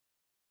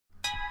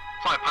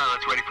flight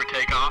pilots ready for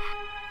takeoff.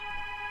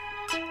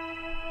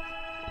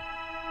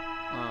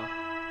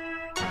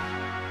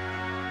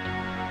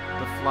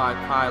 The fly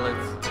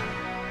pilots.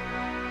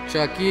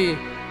 Chucky.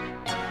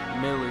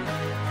 Milli.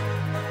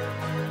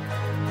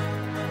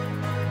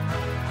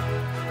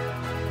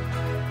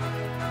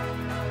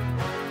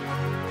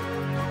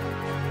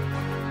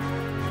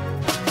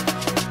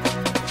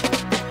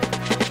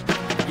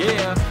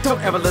 Yeah.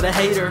 Don't ever let a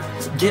hater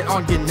get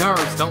on your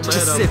nerves. Don't let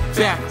Just him. sit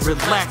back,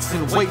 relax,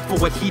 and wait for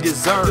what he You'll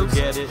deserves.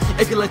 get it.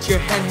 If you let your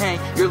head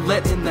hang, you're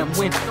letting them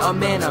win. A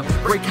man of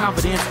great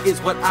confidence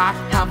is what I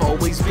have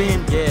always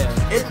been. Yeah.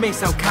 It may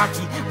sound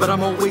cocky, but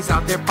I'm always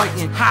out there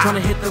fighting, trying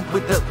to hit them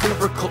with a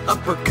lyrical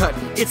uppercut.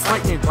 It's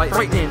lightning,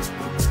 frightening.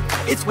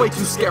 It's way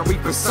too scary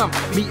for some.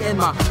 Me and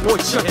my boy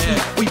Chucky,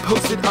 Yeah. we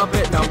posted up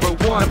at number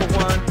one. Number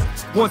one.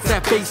 Once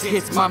that bass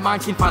hits, my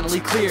mind can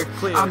finally clear.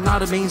 I'm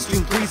not a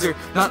mainstream pleaser,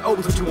 not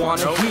always what you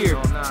wanna Nope, hear.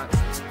 no, I'm not.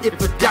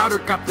 If a doubter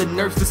got the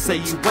nerves to say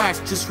you whack,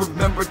 just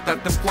remember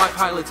that the fly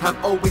pilots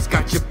have always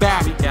got your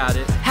back. We got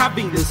it.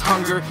 Having this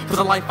hunger for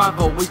the life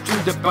I've always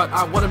dreamed about,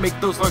 I wanna make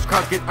those large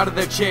crowds get out of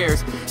their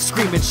chairs,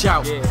 scream and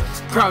shout, Yeah.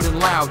 proud and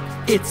loud.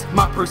 It's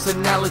my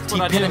personality.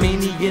 What I do.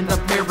 Panamanian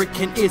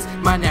American is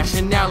my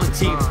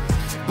nationality.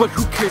 But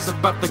who cares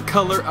about the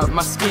color of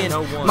my skin?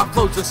 No one. My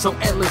flows are so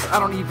endless, I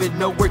don't even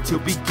know where to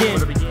begin. Where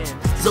to begin?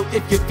 So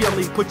if you're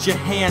feeling, put your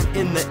hand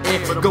in the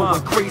air, Put 'em going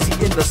up. crazy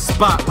in the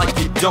spot like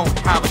you don't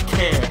have a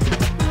care.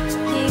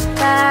 Keep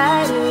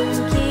fighting,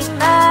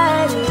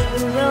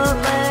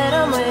 don't let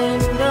 'em win,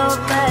 don't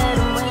let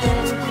 'em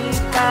win. Keep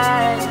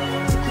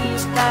fighting,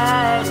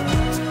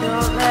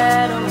 don't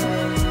let 'em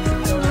win,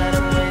 don't let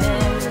 'em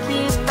win.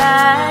 Keep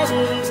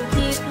fighting,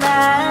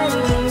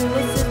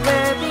 this is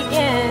where it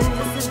begins,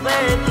 this is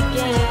where it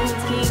begins.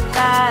 Keep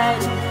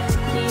fighting,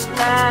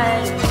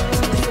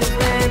 this is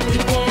where it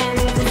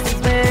begins, this is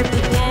where it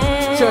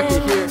begins. Chucky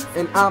here,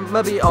 and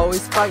I'ma be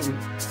always fighting.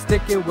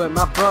 Sticking with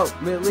my bro,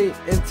 Milli,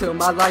 until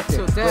my liking.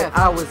 Till death.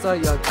 When I was a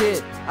young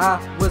kid, I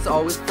was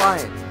always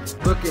flying.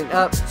 Looking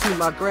up to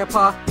my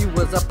grandpa, he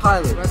was a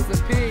pilot. Rest in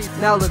peace.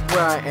 Now look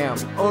where I am,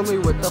 only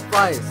with the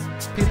flyers.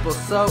 People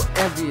so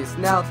envious,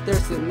 now they're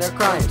sitting there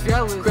crying.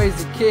 Jealous.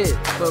 Crazy kid,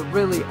 but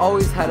really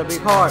always had a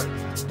big heart.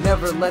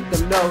 Never let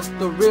them know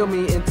the real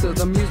me until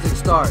the music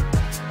start.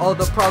 All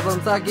the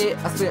problems I get,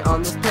 I spit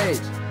on this page.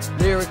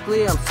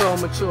 Lyrically, I'm so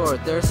mature,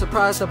 they're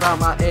surprised about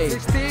my age.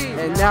 16.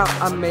 And now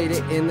I made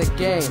it in the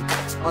game.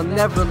 I'll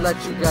never let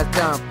you guys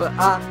down, but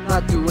I'm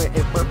not doing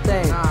it for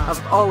fame. Nah.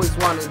 I've always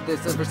wanted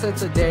this ever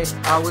since the day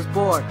I was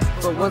born.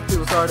 But once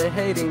people started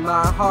hating,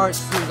 my heart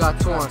soon got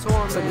torn.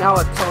 But man. now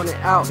I tone it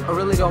out, I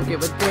really don't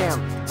give a damn.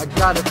 I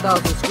got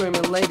 1,000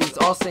 screaming ladies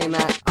all saying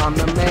that I'm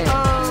the man.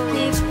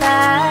 Keep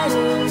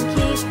fighting,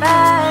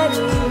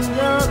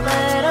 don't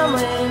let 'em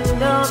win,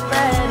 don't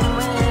let 'em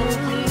win.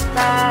 Keep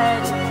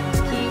fighting,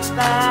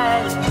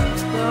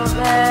 don't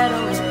let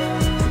 'em win,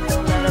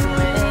 don't let 'em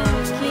win.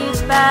 Keep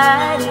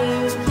fighting,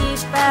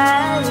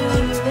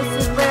 this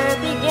is where it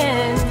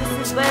begins, this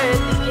is where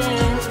it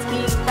begins.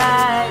 Keep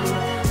fighting,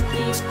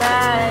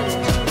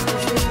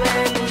 this is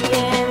where it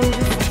begins,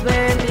 this is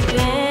where it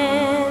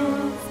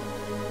begins.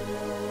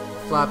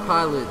 Fly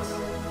pilots,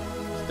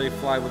 Stay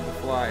fly with the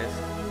flies.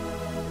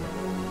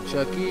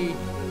 Chucky.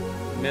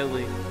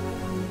 Milli.